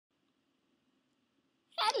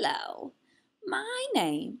Hello, my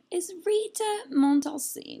name is Rita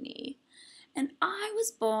Montalcini, and I was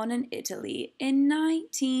born in Italy in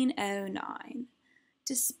 1909.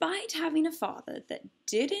 Despite having a father that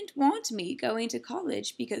didn't want me going to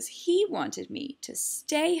college because he wanted me to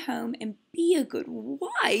stay home and be a good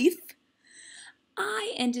wife,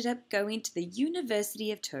 I ended up going to the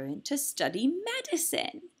University of Turin to study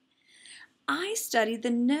medicine. I studied the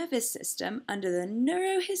nervous system under the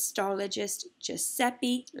neurohistologist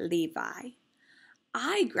Giuseppe Levi.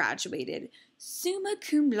 I graduated summa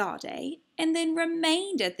cum laude and then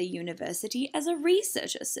remained at the university as a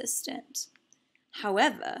research assistant.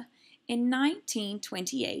 However, in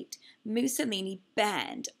 1928, Mussolini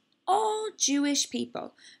banned all Jewish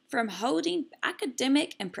people from holding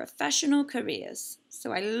academic and professional careers,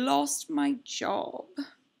 so I lost my job.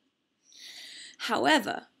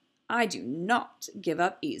 However, I do not give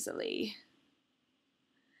up easily.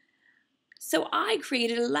 So I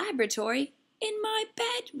created a laboratory in my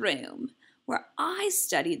bedroom where I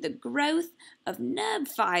studied the growth of nerve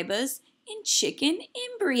fibers in chicken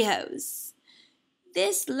embryos.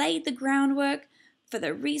 This laid the groundwork for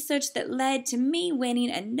the research that led to me winning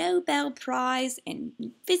a Nobel Prize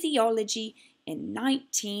in Physiology in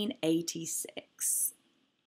 1986.